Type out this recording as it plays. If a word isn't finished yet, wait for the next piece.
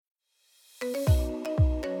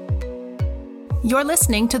You're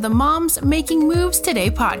listening to the Moms Making Moves Today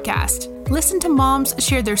podcast. Listen to moms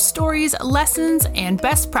share their stories, lessons, and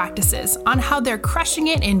best practices on how they're crushing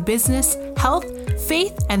it in business, health,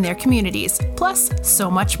 faith, and their communities, plus so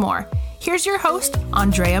much more. Here's your host,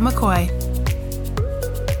 Andrea McCoy.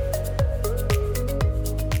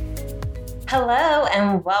 Hello,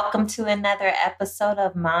 and welcome to another episode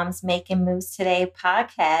of Moms Making Moves Today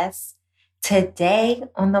podcast. Today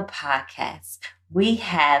on the podcast, we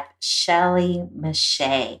have Shelly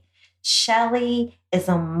Mache. Shelly is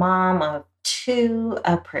a mom of two,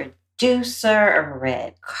 a producer, a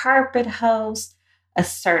red carpet host, a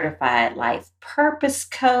certified life purpose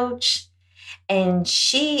coach, and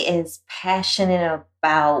she is passionate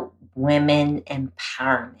about women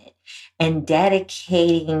empowerment and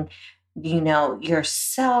dedicating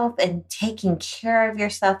yourself and taking care of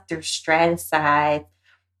yourself through strategized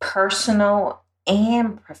personal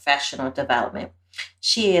and professional development.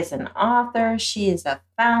 She is an author. She is a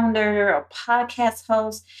founder, a podcast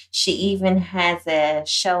host. She even has a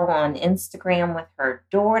show on Instagram with her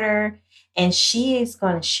daughter. And she is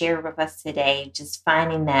going to share with us today just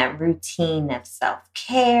finding that routine of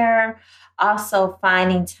self-care, also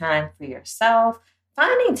finding time for yourself,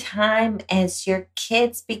 finding time as your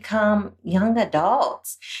kids become young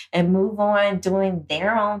adults and move on doing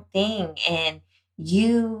their own thing. And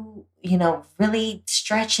you really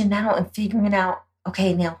stretching out and figuring out,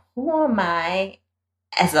 okay, now who am I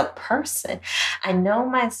as a person? I know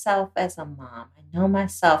myself as a mom. I know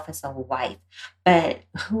myself as a wife, but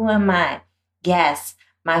who am I? Yes,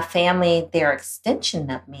 my family, they're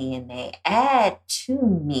extension of me and they add to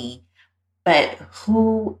me, but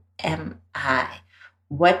who am I?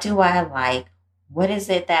 What do I like? What is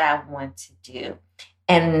it that I want to do?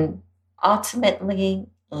 And ultimately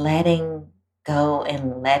letting go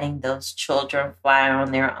and letting those children fly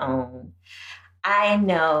on their own. I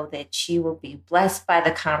know that you will be blessed by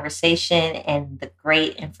the conversation and the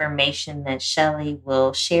great information that Shelly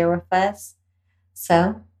will share with us.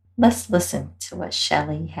 So let's listen to what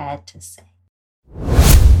Shelly had to say.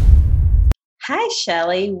 Hi,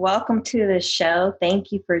 Shelly. Welcome to the show.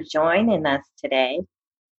 Thank you for joining us today.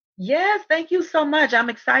 Yes, thank you so much.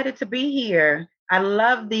 I'm excited to be here. I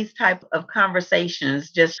love these type of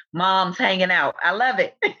conversations, just moms hanging out. I love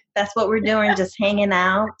it. That's what we're doing, just hanging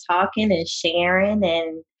out, talking and sharing.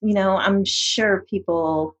 And, I'm sure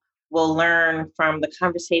people will learn from the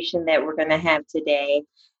conversation that we're going to have today.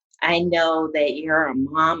 I know that you're a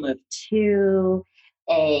mom of two,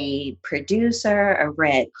 a producer, a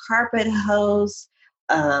red carpet host,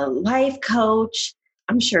 a life coach.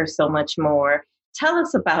 I'm sure so much more. Tell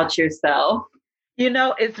us about yourself.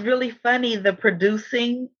 It's really funny, the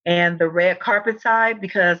producing and the red carpet side,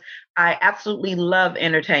 because I absolutely love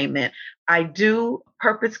entertainment. I do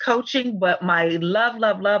purpose coaching, but my love,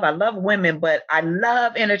 I love women, but I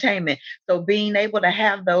love entertainment. So being able to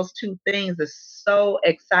have those two things is so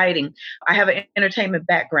exciting. I have an entertainment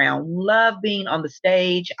background, love being on the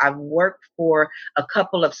stage. I've worked for a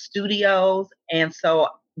couple of studios, and so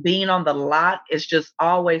being on the lot is just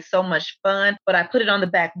always so much fun, but I put it on the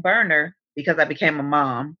back burner because I became a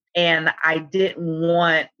mom and I didn't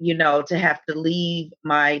want, to have to leave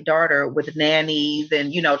my daughter with nannies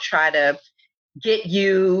and, try to get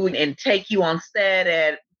you and take you on set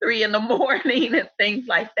at 3 a.m. and things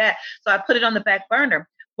like that. So I put it on the back burner,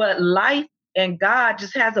 but life and God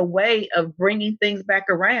just has a way of bringing things back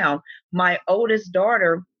around. My oldest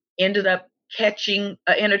daughter ended up catching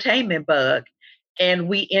an entertainment bug. And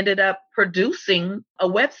we ended up producing a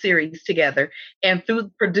web series together. And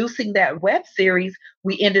through producing that web series,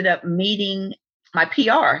 we ended up meeting my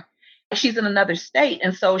PR. She's in another state.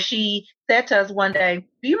 And so she said to us one day,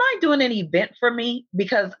 do you mind doing an event for me?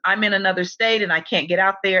 Because I'm in another state and I can't get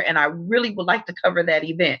out there. And I really would like to cover that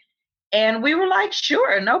event. And we were like,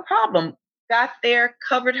 sure, no problem. Got there,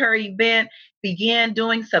 covered her event, began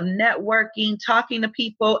doing some networking, talking to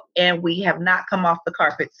people, and we have not come off the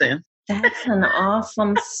carpet since. That's an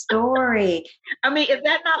awesome story. I mean, is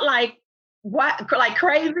that not like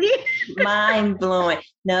crazy? Mind blowing.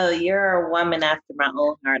 No, you're a woman after my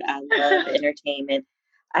own heart. I love entertainment.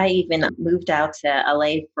 I even moved out to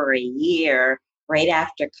LA for a year right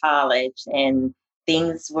after college, and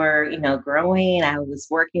things were, growing. I was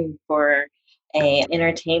working for an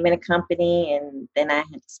entertainment company, and then I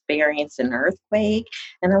had experienced an earthquake,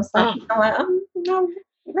 and I was like, you know what, I'm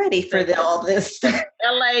ready for all this.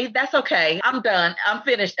 LA, that's okay. I'm done. I'm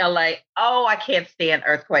finished, LA. Oh, I can't stand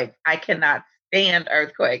earthquakes. I cannot stand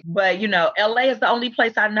earthquakes. But, LA is the only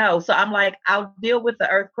place I know. So I'm like, I'll deal with the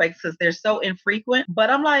earthquakes because they're so infrequent. But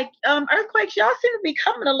I'm like, earthquakes, y'all seem to be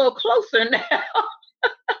coming a little closer now.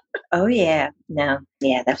 Oh, yeah. No.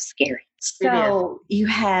 Yeah, that's scary. It is. So you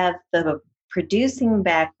have the producing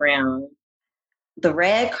background, the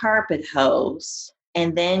red carpet host,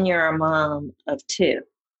 and then you're a mom of two.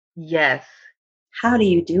 Yes. How do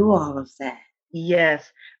you do all of that?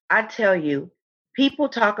 Yes. I tell you, people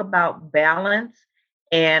talk about balance,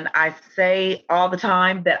 and I say all the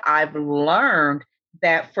time that I've learned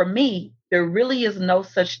that for me, there really is no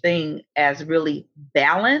such thing as really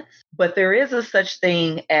balance, but there is a such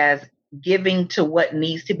thing as giving to what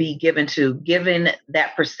needs to be given to, given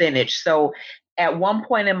that percentage. So at one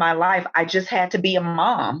point in my life, I just had to be a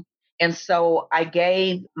mom. And so I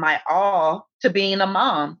gave my all to being a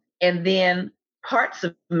mom. And then parts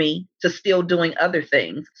of me to still doing other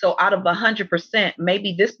things. So out of 100%,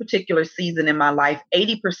 maybe this particular season in my life,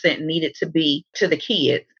 80% needed to be to the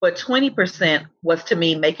kids, but 20% was to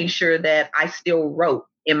me making sure that I still wrote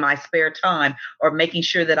in my spare time, or making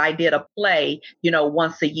sure that I did a play,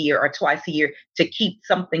 once a year or twice a year to keep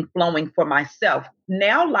something flowing for myself.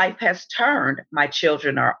 Now life has turned. My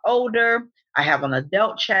children are older. I have an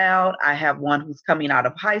adult child. I have one who's coming out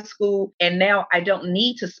of high school. And now I don't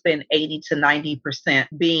need to spend 80 to 90%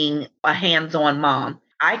 being a hands-on mom.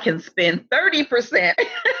 I can spend 30%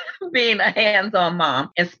 being a hands-on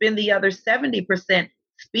mom and spend the other 70%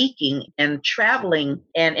 speaking and traveling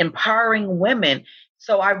and empowering women.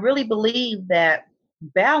 So I really believe that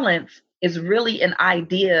balance is really an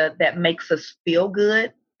idea that makes us feel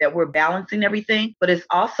good, that we're balancing everything, but it's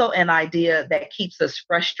also an idea that keeps us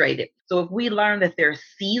frustrated. So if we learn that there are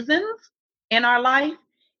seasons in our life,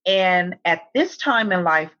 and at this time in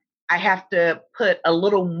life, I have to put a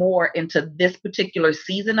little more into this particular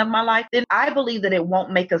season of my life, then I believe that it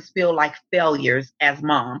won't make us feel like failures as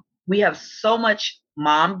mom. We have so much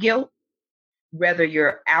mom guilt, whether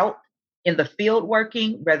you're out in the field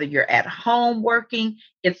working, whether you're at home working,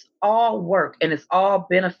 it's all work and it's all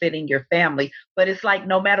benefiting your family. But it's like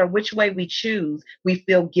no matter which way we choose, we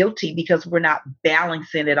feel guilty because we're not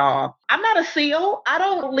balancing it all. I'm not a SEAL. I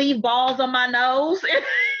don't leave balls on my nose.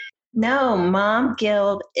 No, mom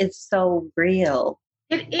guilt is so real.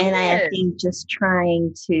 It And I is. think just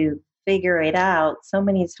trying to figure it out, so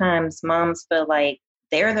many times moms feel like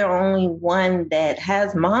they're the only one that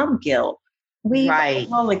has mom guilt. We've Right.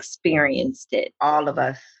 all experienced it. All of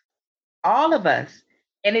us. All of us.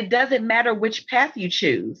 And it doesn't matter which path you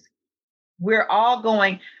choose. We're all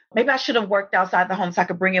going, maybe I should have worked outside the home so I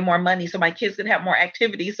could bring in more money so my kids could have more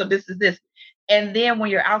activities. So this is this. And then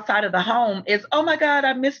when you're outside of the home, it's, oh my God,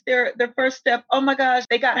 I missed their first step. Oh my gosh,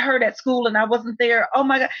 they got hurt at school and I wasn't there. Oh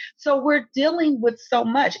my God. So we're dealing with so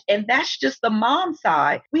much. And that's just the mom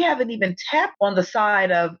side. We haven't even tapped on the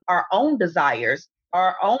side of our own desires,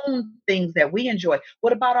 our own things that we enjoy.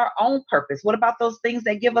 What about our own purpose? What about those things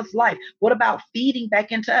that give us life? What about feeding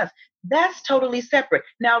back into us? That's totally separate.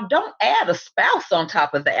 Now, don't add a spouse on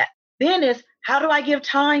top of that. Then it's, how do I give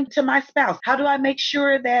time to my spouse? How do I make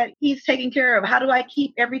sure that he's taken care of? How do I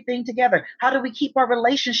keep everything together? How do we keep our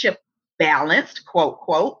relationship balanced, quote,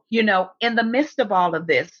 quote, in the midst of all of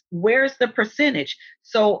this? Where's the percentage?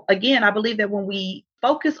 So again, I believe that when we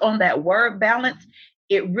focus on that word balance,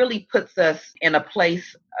 it really puts us in a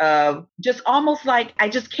place of just almost like, I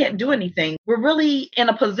just can't do anything. We're really in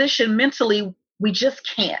a position mentally, we just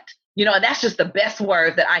can't. That's just the best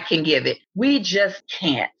word that I can give it. We just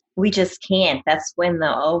can't. We just can't. That's when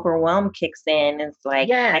the overwhelm kicks in. It's like,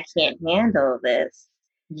 Yes. I can't handle this.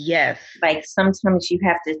 Yes. Like sometimes you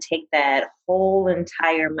have to take that whole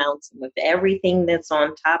entire mountain with everything that's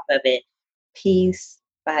on top of it, piece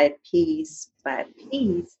by piece by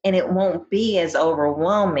piece, and it won't be as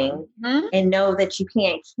overwhelming. Mm-hmm. And know that you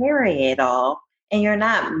can't carry it all, and you're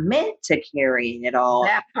not meant to carry it all.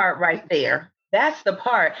 That part right there. That's the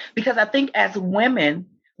part. Because I think as women,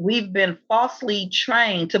 we've been falsely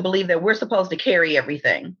trained to believe that we're supposed to carry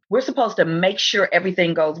everything. We're supposed to make sure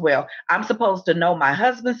everything goes well. I'm supposed to know my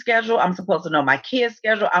husband's schedule. I'm supposed to know my kids'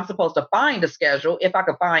 schedule. I'm supposed to find a schedule if I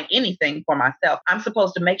could find anything for myself. I'm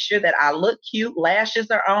supposed to make sure that I look cute, lashes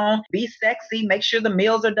are on, be sexy, make sure the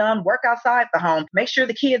meals are done, work outside the home, make sure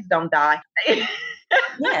the kids don't die.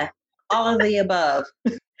 Yeah, all of the above.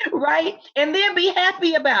 Right? And then be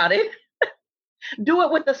happy about it. Do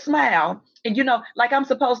it with a smile. And, like I'm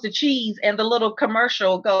supposed to cheese and the little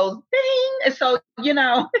commercial goes ding. And so,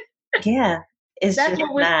 Yeah, it's that's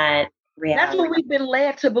just what not reality. That's what we've been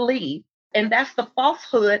led to believe. And that's the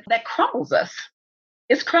falsehood that crumbles us.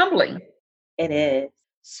 It's crumbling. It is.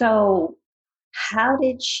 So how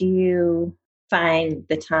did you find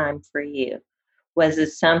the time for you? Was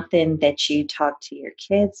it something that you talked to your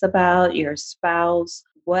kids about, your spouse?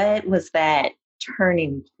 What was that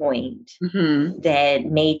turning point Mm-hmm. that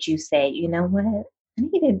made you say, you know what?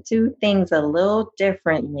 need to do things a little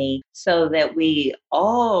differently so that we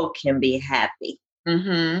all can be happy.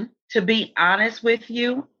 Mm-hmm. To be honest with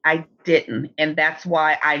you, I didn't. And that's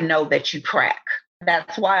why I know that you crack.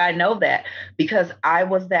 That's why I know that, because I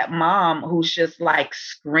was that mom who's just like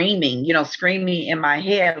screaming, screaming in my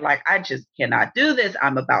head, like, I just cannot do this.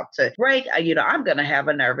 I'm about to break, I'm going to have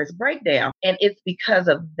a nervous breakdown. And it's because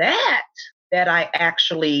of that I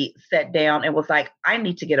actually sat down and was like, I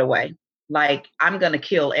need to get away. Like, I'm going to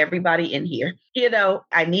kill everybody in here.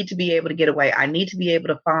 I need to be able to get away. I need to be able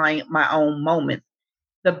to find my own moments.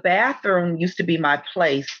 The bathroom used to be my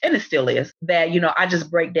place, and it still is, that, I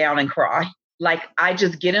just break down and cry. Like, I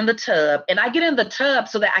just get in the tub, and I get in the tub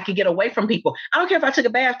so that I can get away from people. I don't care if I took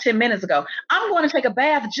a bath 10 minutes ago. I'm going to take a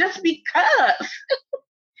bath just because,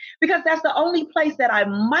 because that's the only place that I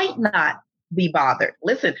might not be bothered.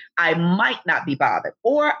 Listen, I might not be bothered.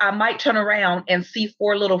 Or I might turn around and see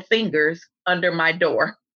 4 little fingers under my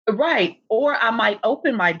door. Right. Or I might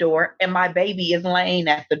open my door and my baby is laying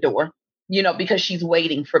at the door, because she's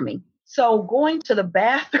waiting for me. So going to the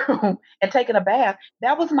bathroom and taking a bath,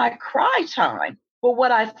 that was my cry time. But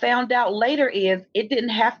what I found out later is it didn't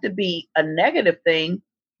have to be a negative thing.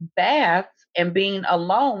 Baths and being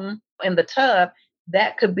alone in the tub,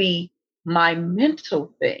 that could be my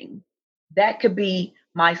mental thing. That could be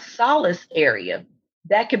my solace area.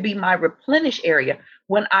 That could be my replenish area.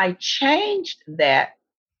 When I changed that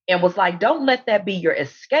and was like, don't let that be your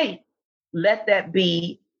escape. Let that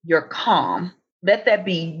be your calm. Let that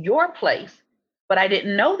be your place. But I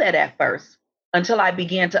didn't know that at first until I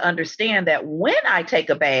began to understand that when I take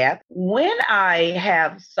a bath, when I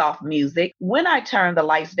have soft music, when I turn the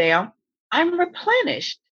lights down, I'm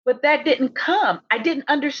replenished. But that didn't come. I didn't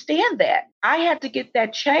understand that. I had to get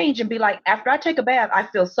that change and be like, after I take a bath, I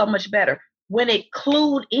feel so much better. When it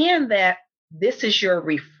clued in that this is your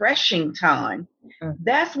refreshing time,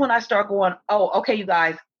 that's when I start going, oh, okay, you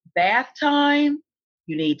guys, bath time.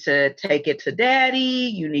 You need to take it to daddy.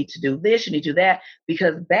 You need to do this. You need to do that,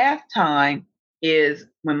 because bath time is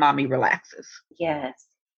when mommy relaxes. Yes.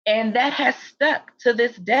 And that has stuck to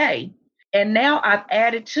this day. And now I've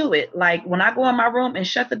added to it. Like, when I go in my room and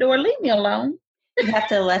shut the door, leave me alone. You have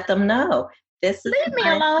to let them know. This is leave me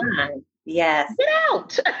alone. Time. Yes. Get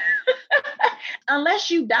out. Unless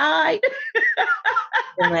you died.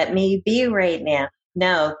 Let me be right now.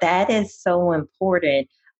 No, that is so important.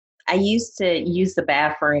 I used to use the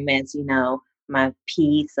bathroom as, my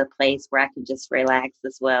peace, a place where I could just relax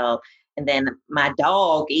as well. And then my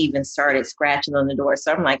dog even started scratching on the door.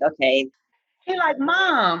 So I'm like, okay. He like,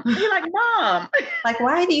 Mom. Like,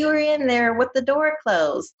 why do you were in there with the door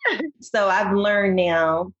closed? So I've learned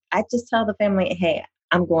now, I just tell the family, hey,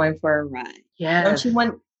 I'm going for a ride. Yes. Don't you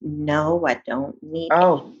want? No, I don't need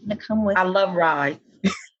to come with. I love rides.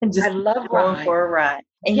 I love going for a ride.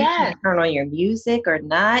 And you can turn on your music or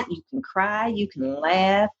not. You can cry, you can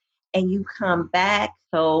laugh, and you come back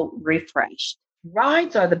so refreshed.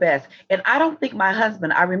 Rides are the best. And I don't think my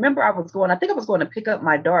husband, I remember I was going to pick up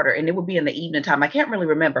my daughter, and it would be in the evening time. I can't really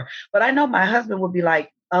remember, but I know my husband would be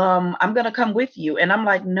like, I'm going to come with you. And I'm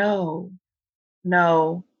like, no,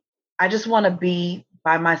 I just want to be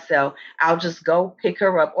by myself. I'll just go pick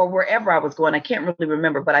her up, or wherever I was going. I can't really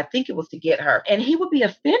remember, but I think it was to get her. And he would be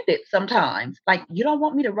offended sometimes. Like, you don't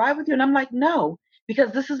want me to ride with you? And I'm like, no,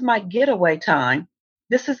 because this is my getaway time.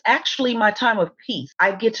 This is actually my time of peace.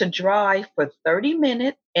 I get to drive for 30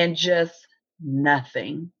 minutes and just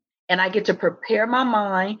nothing. And I get to prepare my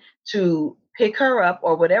mind to pick her up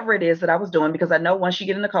or whatever it is that I was doing, because I know once you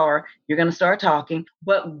get in the car, you're going to start talking.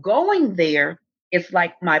 But going there, it's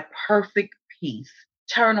like my perfect peace.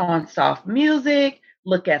 Turn on soft music,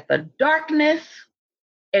 look at the darkness,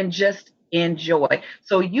 and just enjoy.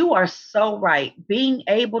 So you are so right. Being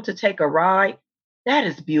able to take a ride, that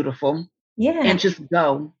is beautiful. Yeah. And just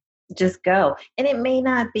go. Just go. And it may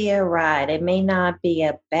not be a ride. It may not be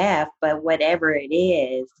a bath, but whatever it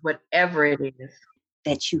is. Whatever it is.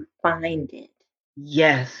 That you find it.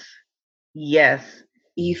 Yes.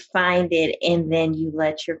 You find it, and then you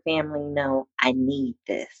let your family know, I need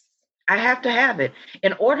this. I have to have it.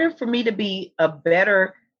 In order for me to be a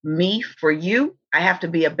better me for you, I have to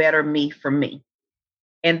be a better me for me.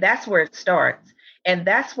 And that's where it starts. And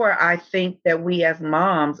that's where I think that we as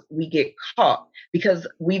moms, we get caught, because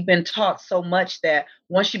we've been taught so much that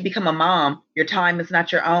once you become a mom, your time is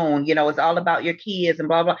not your own. It's all about your kids and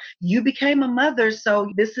blah, blah. You became a mother,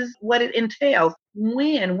 so this is what it entails.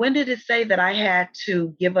 When did it say that I had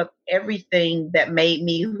to give up everything that made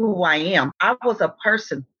me who I am? I was a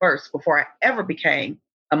person first before I ever became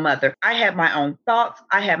a mother. I had my own thoughts.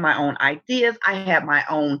 I had my own ideas. I had my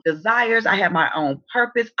own desires. I had my own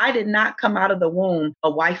purpose. I did not come out of the womb a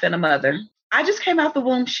wife and a mother. I just came out the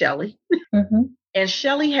womb Shelly. Mm-hmm. And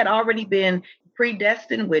Shelly had already been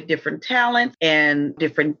predestined with different talents and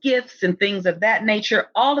different gifts and things of that nature.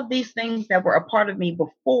 All of these things that were a part of me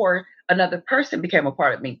before another person became a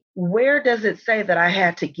part of me. Where does it say that I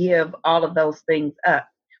had to give all of those things up?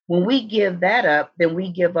 When we give that up, then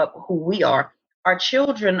we give up who we are. Our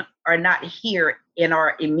children are not here in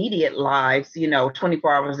our immediate lives,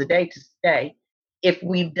 24 hours a day to stay. If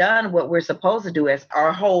we've done what we're supposed to do, as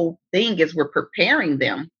our whole thing is we're preparing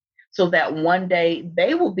them so that one day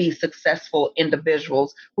they will be successful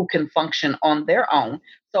individuals who can function on their own.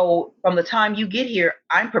 So from the time you get here,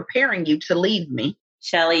 I'm preparing you to leave me.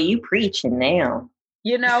 Shelly, you preaching now.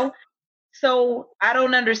 So I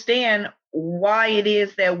don't understand why it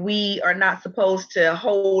is that we are not supposed to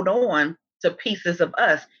hold on to pieces of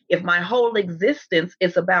us. If my whole existence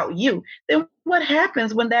is about you, then what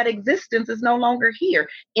happens when that existence is no longer here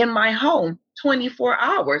in my home 24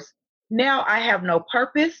 hours? Now I have no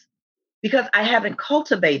purpose because I haven't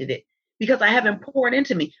cultivated it, because I haven't poured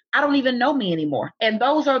into me. I don't even know me anymore. And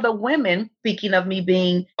those are the women, speaking of me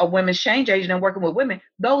being a women's change agent and working with women,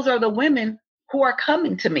 those are the women who are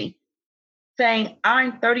coming to me saying,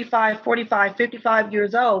 I'm 35, 45, 55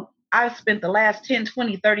 years old. I've spent the last 10,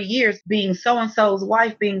 20, 30 years being so-and-so's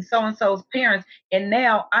wife, being so-and-so's parents. And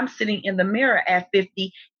now I'm sitting in the mirror at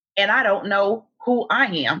 50 and I don't know who I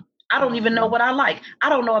am. I don't even know what I like. I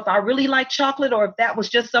don't know if I really like chocolate or if that was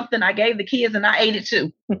just something I gave the kids and I ate it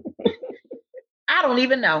too. I don't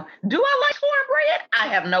even know. Do I like cornbread? I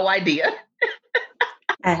have no idea.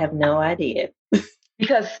 I have no idea.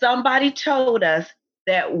 Because somebody told us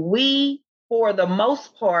that we, for the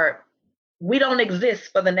most part, we don't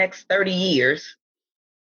exist for the next 30 years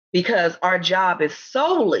because our job is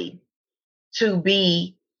solely to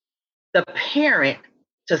be the parent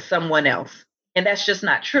to someone else. And that's just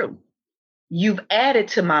not true. You've added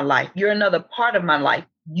to my life. You're another part of my life.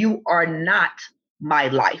 You are not my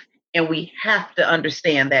life. And we have to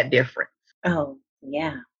understand that difference. Oh,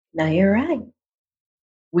 yeah. No, you're right.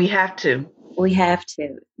 We have to. We have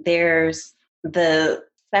to. There's the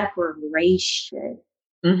separation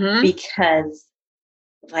because,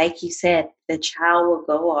 like you said, the child will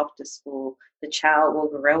go off to school, the child will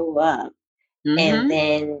grow up, and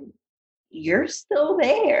then you're still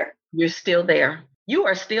there. You're still there. You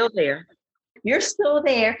are still there. You're still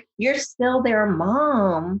there. You're still their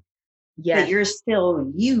mom. Yes. But you're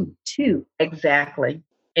still you too. Exactly.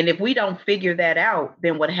 And if we don't figure that out,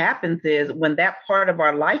 then what happens is when that part of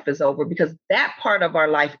our life is over, because that part of our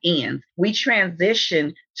life ends, we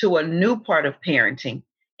transition to a new part of parenting.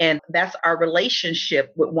 And that's our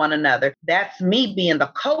relationship with one another. That's me being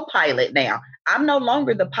the co-pilot now. I'm no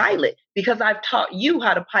longer the pilot because I've taught you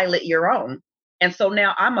how to pilot your own. And so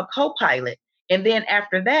now I'm a co-pilot. And then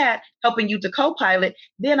after that, helping you to co-pilot,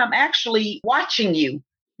 then I'm actually watching you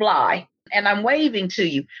fly. And I'm waving to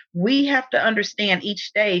you. We have to understand each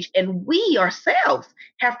stage, and we ourselves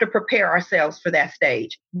have to prepare ourselves for that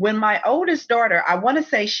stage. When my oldest daughter, I want to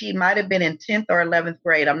say she might have been in 10th or 11th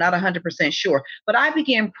grade. I'm not 100% sure. But I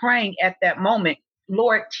began praying at that moment,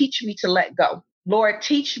 Lord, teach me to let go. Lord,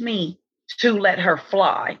 teach me to let her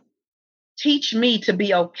fly. Teach me to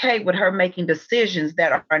be okay with her making decisions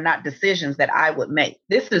that are not decisions that I would make.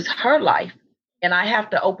 This is her life, and I have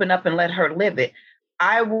to open up and let her live it.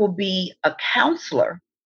 I will be a counselor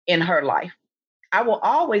in her life. I will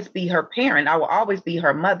always be her parent. I will always be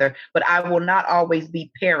her mother, but I will not always be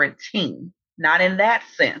parenting, not in that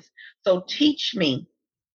sense. So teach me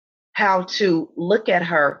how to look at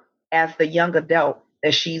her as the young adult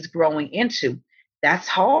that she's growing into. That's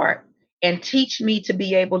hard. And teach me to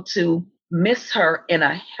be able to miss her in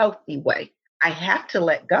a healthy way. I have to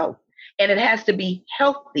let go, and it has to be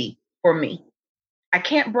healthy for me. I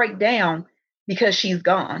can't break down because she's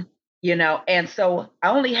gone, and so I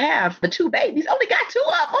only have the two babies, only got two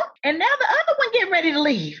of them. And now the other one getting ready to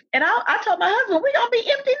leave. And I told my husband, we're going to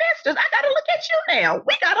be empty nesters. I got to look at you now.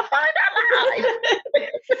 We got to find our lives.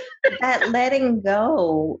 That letting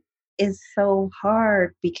go is so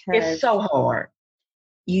hard because it's so hard.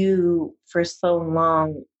 You, for so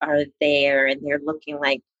long, are there and they're looking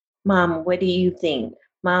like, Mom, what do you think?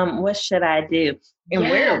 Mom, what should I do? And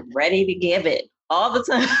we're ready to give it all the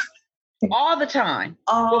time. All the time.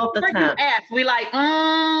 All the time. You ask, we like,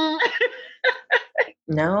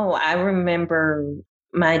 No, I remember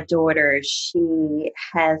my daughter, she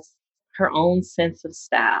has her own sense of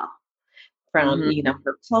style from,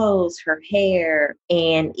 her clothes, her hair,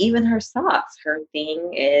 and even her socks. Her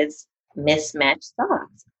thing is mismatched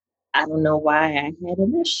socks. I don't know why I had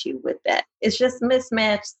an issue with that. It's just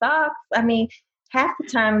mismatched socks. I mean, half the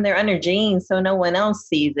time they're under jeans, so no one else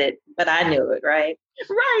sees it, but I knew it, right?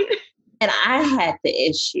 Right. And I had the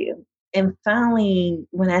issue. And finally,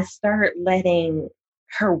 when I started letting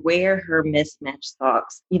her wear her mismatched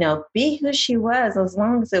socks, be who she was, as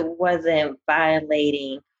long as it wasn't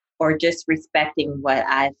violating or disrespecting what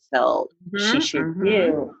I felt she should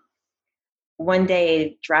do. One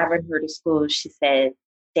day, driving her to school, she said,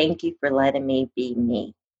 "Thank you for letting me be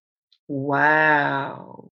me."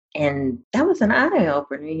 Wow. And that was an eye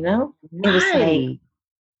opener, It was like, Right.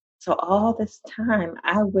 so all this time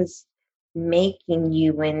I was making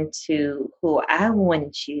you into who I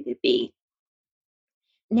wanted you to be.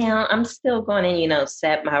 Now I'm still going to,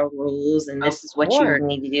 set my rules, and Of this is what you course.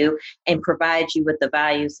 need to do and provide you with the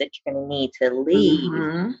values that you're going to need to lead.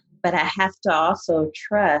 Mhm. But I have to also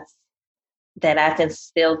trust that I've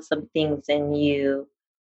instilled some things in you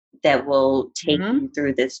that will take Mhm. you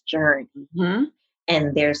through this journey. Mhm.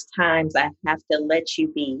 And there's times I have to let you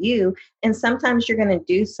be you. And sometimes you're going to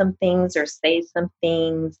do some things or say some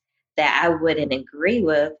things that I wouldn't agree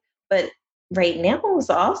with. But right now is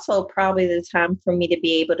also probably the time for me to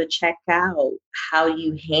be able to check out how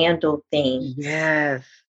you handle things. Yes.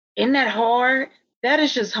 Isn't that hard? That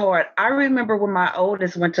is just hard. I remember when my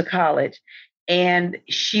oldest went to college and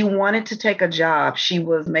she wanted to take a job. She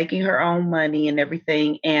was making her own money and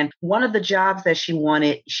everything. And one of the jobs that she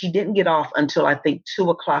wanted, she didn't get off until I think 2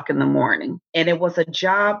 o'clock in the morning. And it was a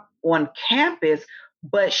job on campus,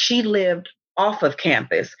 but she lived off of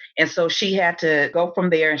campus. And so she had to go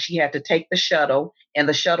from there and she had to take the shuttle, and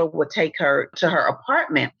the shuttle would take her to her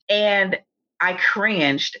apartment. And I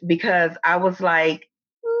cringed because I was like,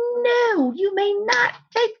 no, you may not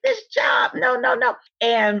take this job. No, no, no.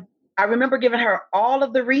 And I remember giving her all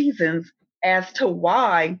of the reasons as to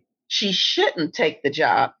why she shouldn't take the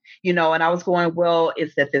job, and I was going, well,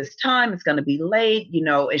 it's at this time, it's going to be late,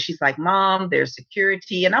 and she's like, Mom, there's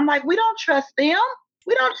security. And I'm like, we don't trust them.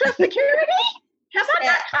 We don't trust security. Have I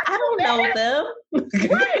not I don't know them.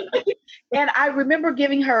 Right. And I remember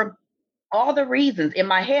giving her all the reasons. In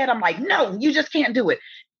my head, I'm like, no, you just can't do it.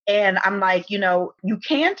 And I'm like, you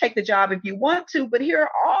can take the job if you want to, but here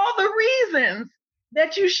are all the reasons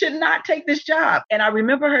that you should not take this job. And I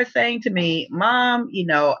remember her saying to me, Mom,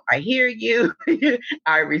 I hear you.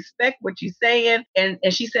 I respect what you're saying. And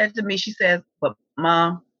she said to me, she says, but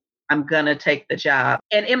Mom, I'm going to take the job.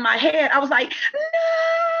 And in my head, I was like,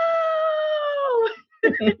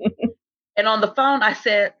 no. And on the phone, I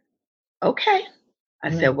said, okay.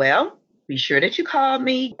 I said, well, be sure that you call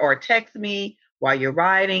me or text me while you're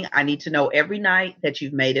riding. I need to know every night that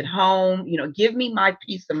you've made it home. Give me my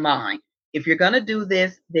peace of mind. If you're going to do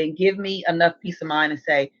this, then give me enough peace of mind and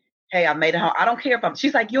say, hey, I made it home. I don't care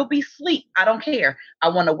she's like, you'll be asleep. I don't care. I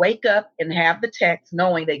want to wake up and have the text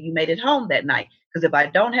knowing that you made it home that night. Because if I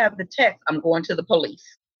don't have the text, I'm going to the police.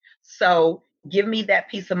 So give me that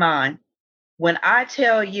peace of mind. When I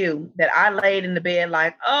tell you that I laid in the bed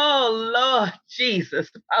like, oh, Lord Jesus,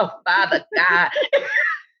 oh, Father God,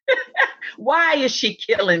 why is she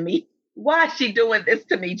killing me? Why is she doing this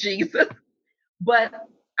to me, Jesus? But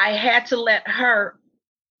I had to let her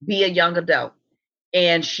be a young adult.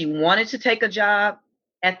 And she wanted to take a job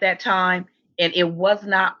at that time. And it was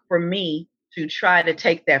not for me to try to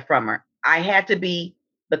take that from her. I had to be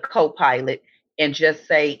the co-pilot and just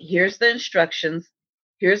say, here's the instructions.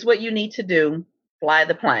 Here's what you need to do. Fly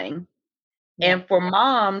the plane. Yeah. And for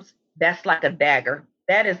moms, that's like a dagger.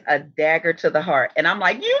 That is a dagger to the heart. And I'm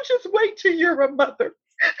like, you just wait till you're a mother.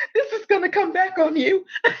 This is going to come back on you.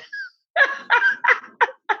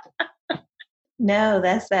 No,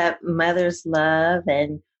 that's that mother's love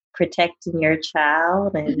and protecting your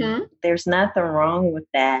child. And there's nothing wrong with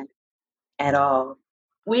that at all.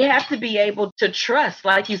 We have to be able to trust,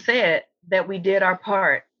 like you said, that we did our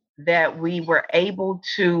part, that we were able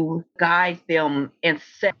to guide them and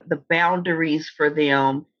set the boundaries for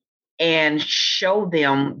them and show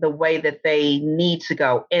them the way that they need to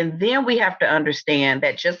go. And then we have to understand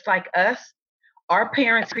that just like us, our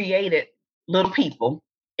parents created little people.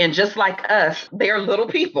 And just like us, they're little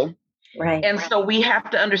people. Right. And so we have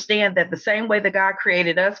to understand that the same way that God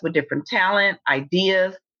created us with different talent,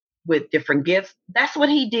 ideas, with different gifts, that's what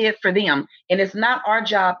he did for them. And it's not our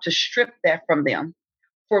job to strip that from them.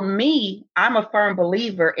 For me, I'm a firm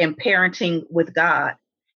believer in parenting with God.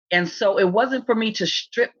 And so it wasn't for me to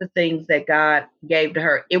strip the things that God gave to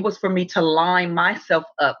her. It was for me to line myself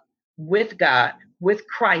up with God, with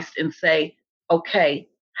Christ, and say, okay,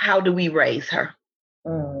 how do we raise her?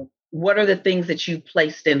 What are the things that you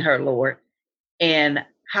placed in her, Lord? And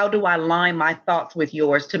how do I line my thoughts with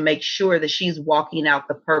yours to make sure that she's walking out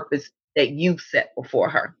the purpose that you've set before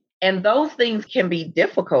her? And those things can be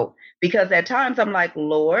difficult because at times I'm like,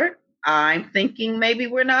 Lord, I'm thinking maybe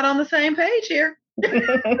we're not on the same page here.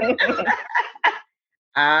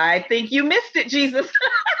 I think you missed it, Jesus.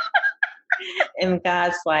 And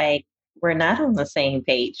God's like, we're not on the same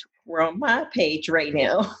page. We're on my page right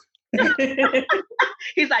now.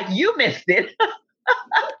 He's like, you missed it.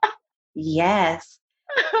 Yes.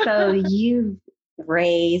 So you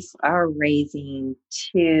are raising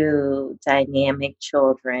two dynamic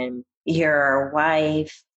children, your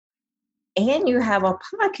wife, and you have a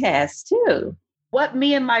podcast too. What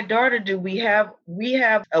me and my daughter do, we have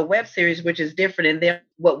a web series, which is different. And then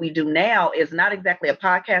what we do now is not exactly a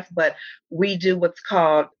podcast, but we do what's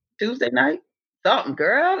called Tuesday night. Something,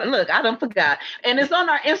 girl. Look, I done forgot. And it's on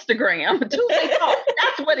our Instagram. Tuesday Talk.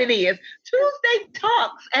 That's what it is. Tuesday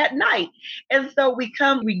Talks at night. And so we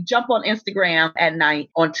jump on Instagram at night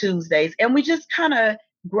on Tuesdays, and we just kind of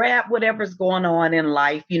grab whatever's going on in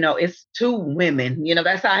life. It's two women.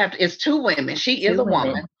 That's how it's two women. She is a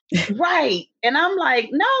woman. Right. And I'm like,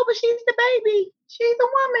 no, but she's the baby. She's a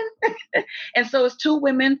woman. And so it's two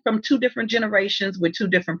women from two different generations with two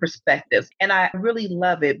different perspectives. And I really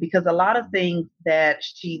love it because a lot of things that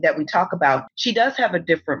we talk about, she does have a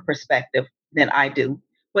different perspective than I do.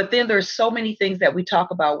 But then there's so many things that we talk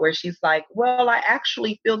about where she's like, well, I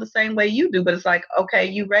actually feel the same way you do. But it's like, okay,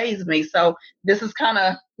 you raised me. So this is kind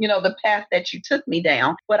of, the path that you took me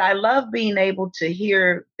down. But I love being able to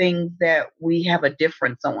hear things that we have a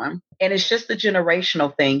difference on. And it's just a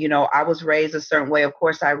generational thing. I was raised a certain way. Of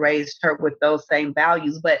course, I raised her with those same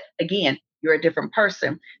values. But again, you're a different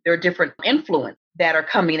person. There are different influences that are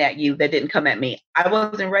coming at you that didn't come at me. I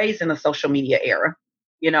wasn't raised in a social media era.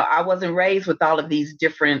 I wasn't raised with all of these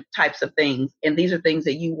different types of things. And these are things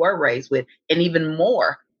that you were raised with, and even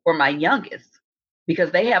more for my youngest,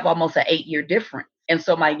 because they have almost an 8-year difference. And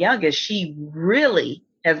so my youngest, she really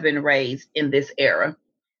has been raised in this era.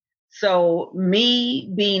 So me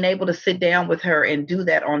being able to sit down with her and do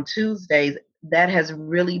that on Tuesdays, that has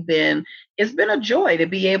really it's been a joy to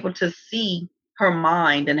be able to see her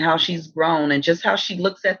mind and how she's grown and just how she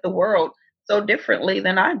looks at the world so differently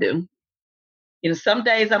than I do. Some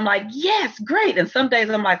days I'm like, yes, great. And some days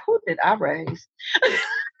I'm like, who did I raise?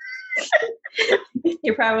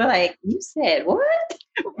 You're probably like, you said what?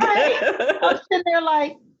 Right. I'm sitting there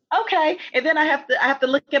like, okay. And then I have to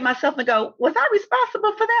look at myself and go, was I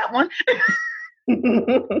responsible for that one?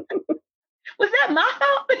 Was that my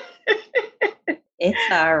fault?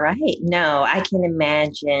 It's all right. No, I can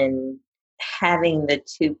imagine having the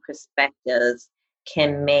two perspectives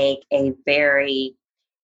can make a very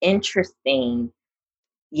interesting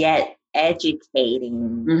yet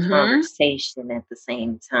educating conversation at the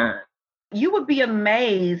same time. You would be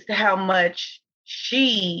amazed how much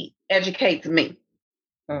she educates me.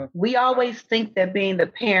 We always think that being the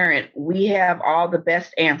parent, we have all the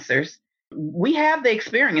best answers. We have the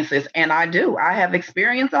experiences, and I do. I have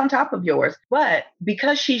experience on top of yours. But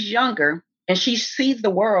because she's younger and she sees the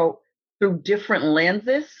world through different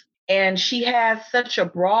lenses, and she has such a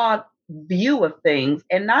broad view of things,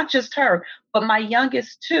 and not just her, but my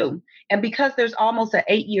youngest too. And because there's almost an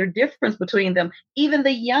 8-year difference between them, even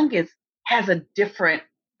the youngest has a different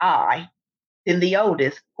eye than the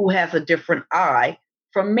oldest, who has a different eye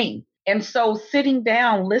from me. And so sitting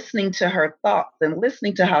down, listening to her thoughts and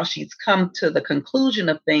listening to how she's come to the conclusion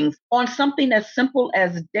of things on something as simple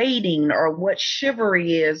as dating or what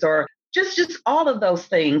chivalry is, or just all of those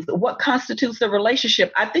things, what constitutes a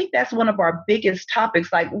relationship. I think that's one of our biggest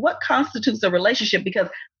topics, like what constitutes a relationship, because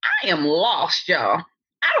I am lost, y'all.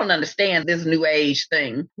 I don't understand this new age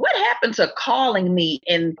thing. What happened to calling me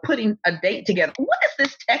and putting a date together? What is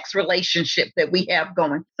this text relationship that we have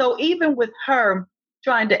going? So even with her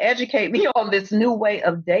trying to educate me on this new way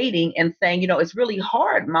of dating and saying, it's really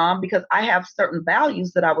hard, Mom, because I have certain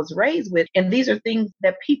values that I was raised with, and these are things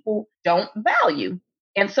that people don't value.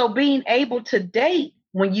 And so being able to date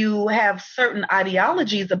when you have certain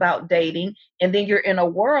ideologies about dating, and then you're in a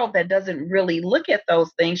world that doesn't really look at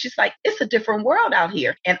those things, she's like, it's a different world out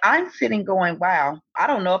here. And I'm sitting going, wow, I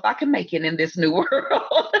don't know if I can make it in this new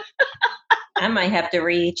world. I might have to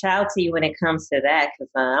reach out to you when it comes to that,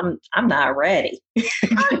 because I'm not ready.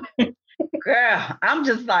 Girl, I'm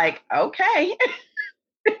just like, okay.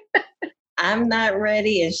 I'm not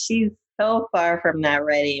ready, and she's so far from not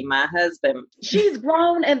ready. My husband, she's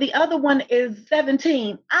grown, and the other one is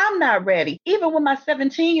 17. I'm not ready. Even when my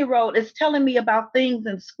 17-year-old is telling me about things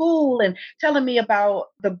in school and telling me about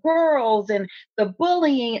the girls and the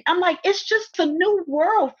bullying, I'm like, it's just a new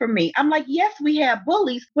world for me. I'm like, yes, we have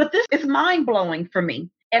bullies, but this is mind-blowing for me.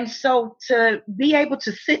 And so to be able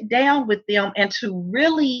to sit down with them and to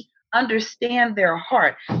really understand their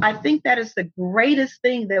heart, I think that is the greatest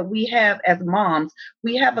thing that we have as moms.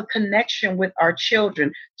 We have a connection with our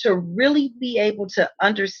children to really be able to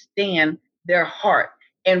understand their heart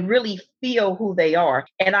and really feel who they are.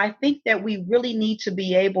 And I think that we really need to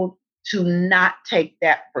be able to not take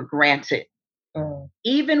that for granted.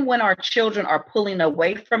 Even when our children are pulling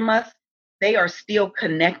away from us, they are still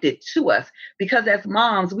connected to us, because as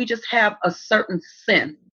moms, we just have a certain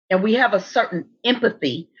sense and we have a certain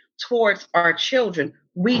empathy towards our children.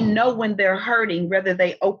 We know when they're hurting, whether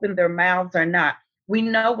they open their mouths or not. We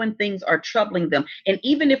know when things are troubling them. And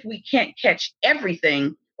even if we can't catch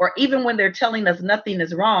everything, or even when they're telling us nothing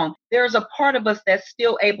is wrong, there's a part of us that's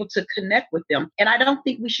still able to connect with them. And I don't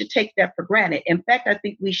think we should take that for granted. In fact, I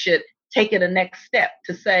think we should take it a next step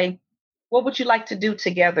to say, what would you like to do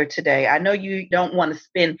together today? I know you don't want to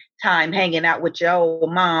spend time hanging out with your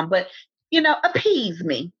old mom, but, appease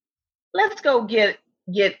me. Let's go get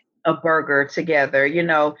a burger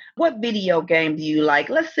together. What video game do you like?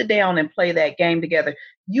 Let's sit down and play that game together.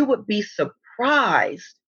 You would be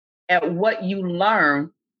surprised at what you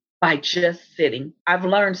learn by just sitting. I've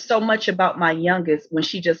learned so much about my youngest when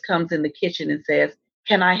she just comes in the kitchen and says,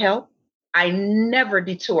 "Can I help?" I never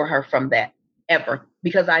detour her from that, ever,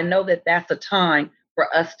 because I know that that's a time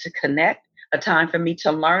for us to connect, a time for me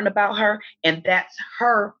to learn about her, and that's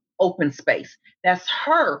her open space. That's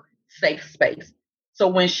her safe space. So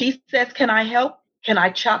when she says, "Can I help? Can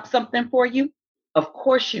I chop something for you?" Of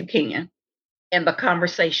course you can. And the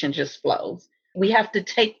conversation just flows. We have to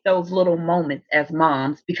take those little moments as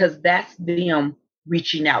moms, because that's them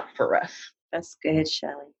reaching out for us. That's good,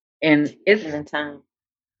 Shelly. And it's in the time.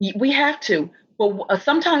 We have to. But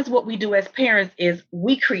sometimes what we do as parents is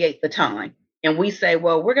we create the time and we say,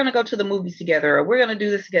 well, we're going to go to the movies together, or we're going to do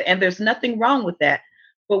this together. And there's nothing wrong with that.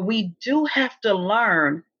 But we do have to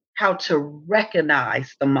learn how to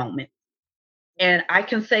recognize the moment. And I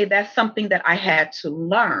can say that's something that I had to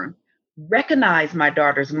learn. Recognize my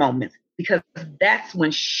daughter's moments, because that's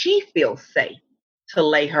when she feels safe to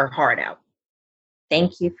lay her heart out.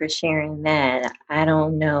 Thank you for sharing that. I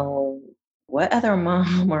don't know what other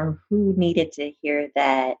mom or who needed to hear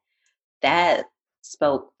that. That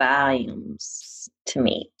spoke volumes to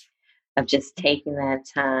me, of just taking that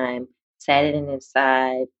time, setting it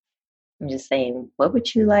aside, and just saying, what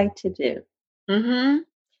would you like to do? Mm-hmm.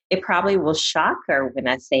 It probably will shock her when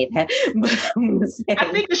I say that. But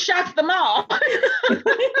I think it shocks them all.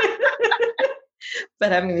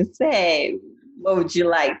 But I'm going to say, what would you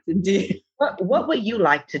like to do? What would you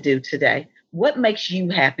like to do today? What makes you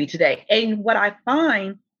happy today? And what I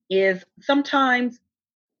find is sometimes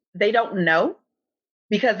they don't know,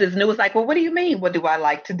 because it's new. It's like, well, what do you mean? What do I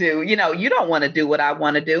like to do? You don't want to do what I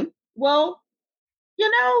want to do. Well,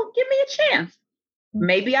 give me a chance.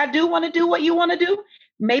 Maybe I do want to do what you want to do.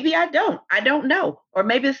 Maybe I don't. I don't know. Or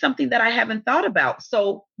maybe it's something that I haven't thought about.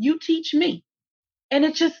 So you teach me. And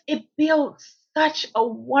it builds such a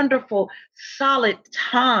wonderful, solid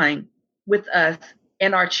time with us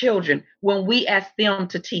and our children when we ask them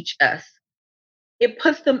to teach us. It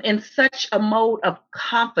puts them in such a mode of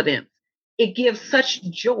confidence. It gives such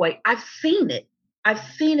joy. I've seen it. I've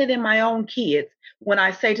seen it in my own kids when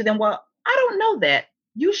I say to them, well, I don't know that.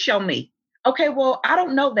 You show me. Okay, well, I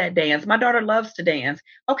don't know that dance. My daughter loves to dance.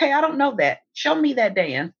 Okay, I don't know that. Show me that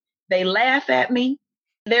dance. They laugh at me.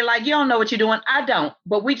 They're like, you don't know what you're doing. I don't,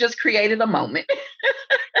 but we just created a moment.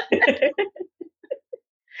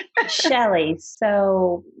 Shelly,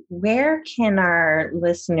 so where can our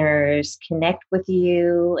listeners connect with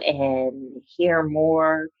you and hear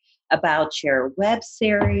more about your web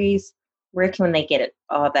series? Where can they get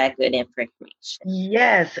all that good information?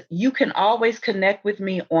 Yes, you can always connect with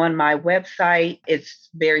me on my website. It's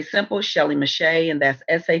very simple, Shelly Mechette, and that's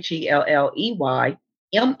SHELLEYMECHETTE.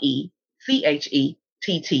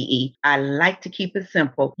 I like to keep it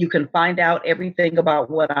simple. You can find out everything about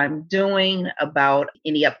what I'm doing, about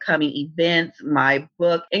any upcoming events, my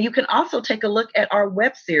book, and you can also take a look at our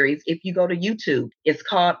web series if you go to YouTube. It's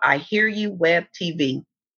called I Hear You Web TV.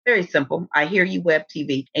 Very simple. I Hear You Web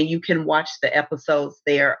TV, and you can watch the episodes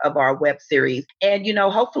there of our web series. And,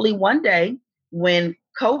 hopefully one day when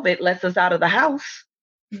COVID lets us out of the house,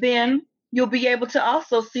 then you'll be able to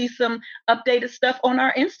also see some updated stuff on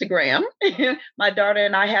our Instagram. My daughter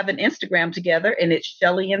and I have an Instagram together, and it's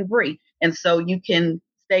Shelly and Bree. And so you can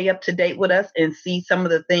stay up to date with us and see some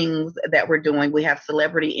of the things that we're doing. We have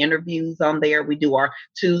celebrity interviews on there. We do our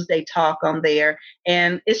Tuesday talk on there.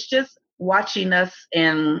 And it's just watching us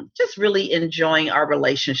and just really enjoying our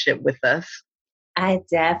relationship with us. I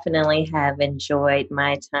definitely have enjoyed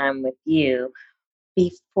my time with you.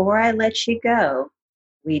 Before I let you go,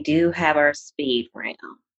 we do have our speed round.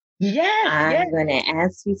 Yes. I'm going to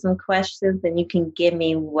ask you some questions and you can give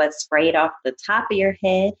me what's right off the top of your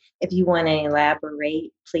head. If you want to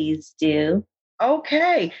elaborate, please do.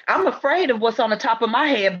 Okay. I'm afraid of what's on the top of my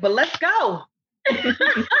head, but let's go.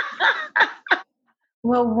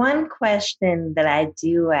 Well, one question that I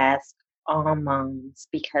do ask all moms,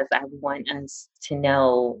 because I want us to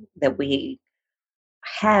know that we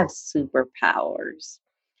have superpowers,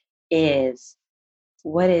 is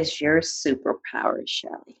what is your superpower,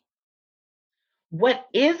 Shelly? What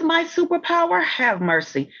is my superpower? Have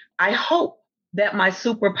mercy. I hope that my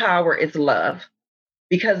superpower is love,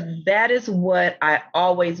 because that is what I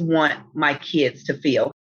always want my kids to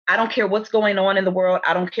feel. I don't care what's going on in the world.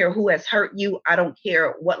 I don't care who has hurt you. I don't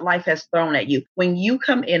care what life has thrown at you. When you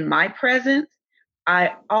come in my presence,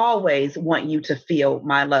 I always want you to feel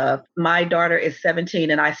my love. My daughter is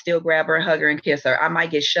 17 and I still grab her, hug her, and kiss her. I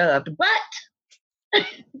might get shoved, but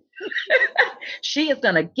she is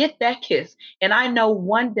going to get that kiss. And I know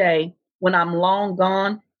one day when I'm long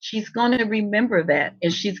gone, she's going to remember that.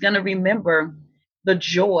 And she's going to remember the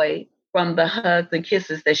joy from the hugs and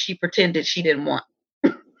kisses that she pretended she didn't want.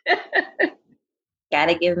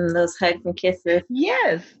 Gotta give them those hugs and kisses.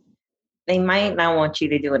 Yes. They might not want you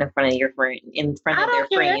to do it in front of your friend, in front of their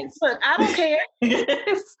friends. But I don't care.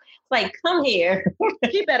 It's like, come here.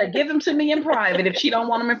 She better give them to me in private if she don't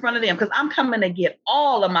want them in front of them, because I'm coming to get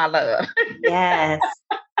all of my love. Yes.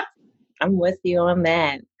 I'm with you on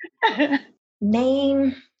that.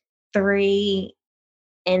 Name 3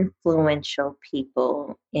 influential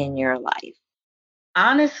people in your life.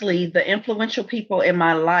 Honestly, the influential people in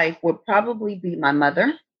my life would probably be my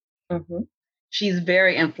mother. Mm-hmm. She's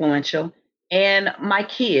very influential. And my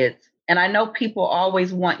kids. And I know people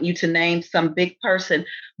always want you to name some big person,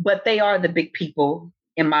 but they are the big people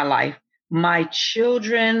in my life. My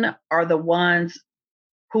children are the ones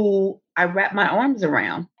who I wrap my arms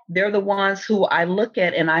around. They're the ones who I look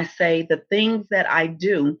at and I say, the things that I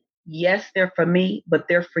do, yes, they're for me, but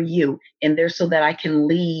they're for you. And they're so that I can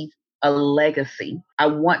leave a legacy. I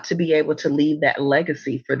want to be able to leave that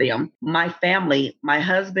legacy for them. My family, my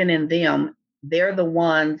husband and them, they're the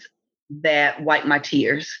ones that wipe my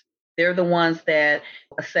tears. They're the ones that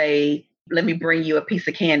say, let me bring you a piece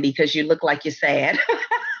of candy because you look like you're sad.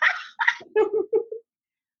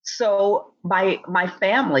 So my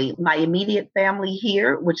family, my immediate family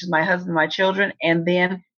here, which is my husband, my children, and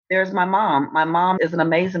then there's my mom. My mom is an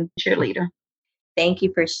amazing cheerleader. Thank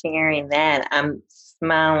you for sharing that. I'm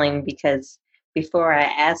smiling because before I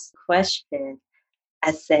asked the question,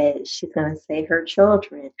 I said she's going to say her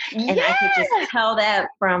children. And I could just tell that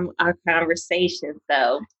from our conversation.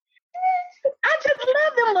 So I just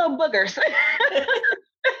love them little boogers. They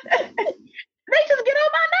just get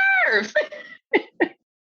on my nerves.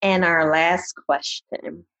 And our last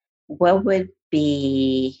question, what would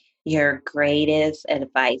be your greatest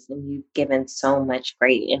advice? And you've given so much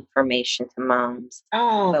great information to moms.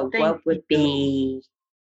 But what would be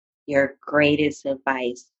your greatest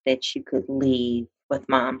advice that you could leave with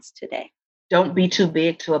moms today? Don't be too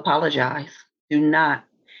big to apologize. Do not.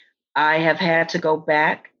 I have had to go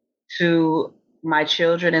back to my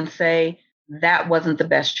children and say, that wasn't the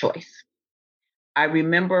best choice. I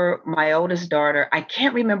remember my oldest daughter, I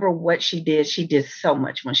can't remember what she did. She did so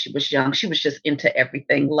much when she was young. She was just into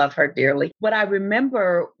everything. Love her dearly. But I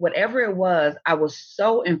remember whatever it was, I was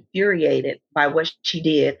so infuriated by what she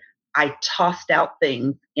did. I tossed out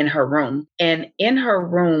things in her room. And in her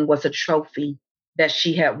room was a trophy that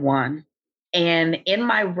she had won. And in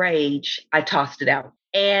my rage, I tossed it out.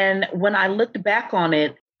 And when I looked back on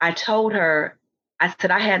it, I told her, I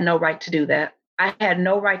said, I had no right to do that. I had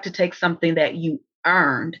no right to take something that you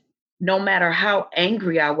earned. No matter how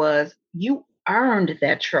angry I was, you earned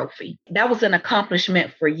that trophy. That was an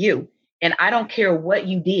accomplishment for you. And I don't care what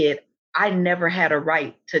you did. I never had a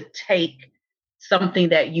right to take something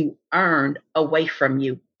that you earned away from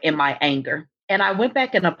you in my anger. And I went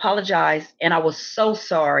back and apologized. And I was so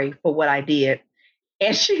sorry for what I did.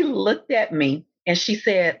 And she looked at me and she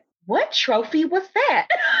said, what trophy was that?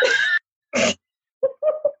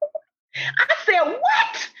 I said,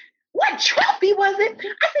 what? What trophy was it? I said, you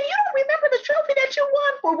don't remember the trophy that you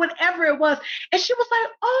won for whatever it was. And she was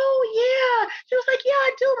like, oh, yeah. She was like, yeah,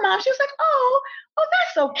 I do, Mom. She was like, oh,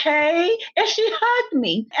 that's okay. And she hugged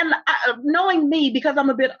me. And knowing me, because I'm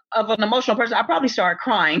a bit of an emotional person, I probably started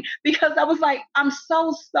crying because I was like, I'm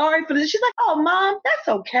so sorry for this. She's like, oh, Mom, that's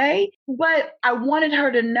okay. But I wanted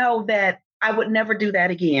her to know that I would never do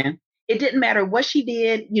that again. It didn't matter what she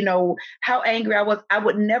did, how angry I was. I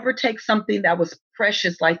would never take something that was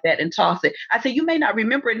precious like that and toss it. I said, you may not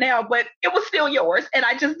remember it now, but it was still yours. And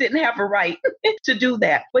I just didn't have a right to do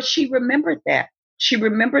that. But she remembered that. She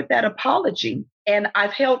remembered that apology. And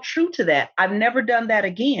I've held true to that. I've never done that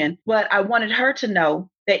again. But I wanted her to know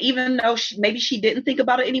that even though maybe she didn't think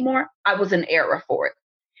about it anymore, I was in error for it.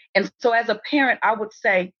 And so as a parent, I would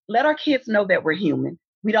say, let our kids know that we're human.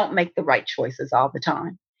 We don't make the right choices all the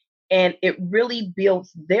time. And it really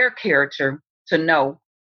builds their character to know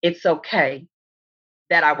it's okay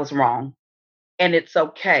that I was wrong. And it's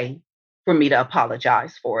okay for me to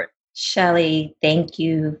apologize for it. Shelly, thank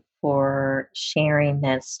you for sharing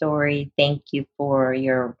that story. Thank you for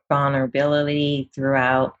your vulnerability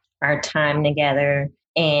throughout our time together.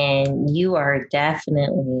 And you are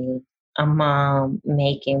definitely a mom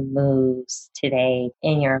making moves today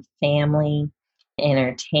in your family,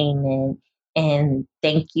 entertainment. And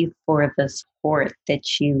thank you for the support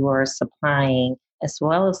that you are supplying, as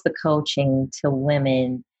well as the coaching to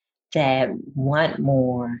women that want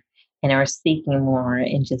more and are seeking more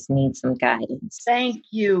and just need some guidance. Thank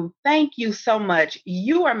you. Thank you so much.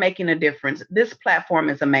 You are making a difference. This platform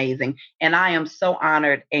is amazing. And I am so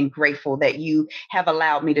honored and grateful that you have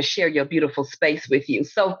allowed me to share your beautiful space with you.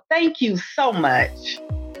 So thank you so much.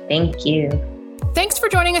 Thank you. Thanks for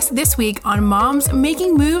joining us this week on Moms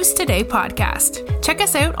Making Moves Today podcast. Check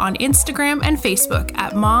us out on Instagram and Facebook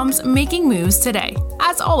at Moms Making Moves Today.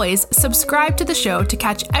 As always, subscribe to the show to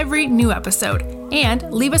catch every new episode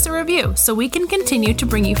and leave us a review so we can continue to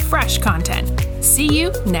bring you fresh content. See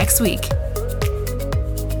you next week.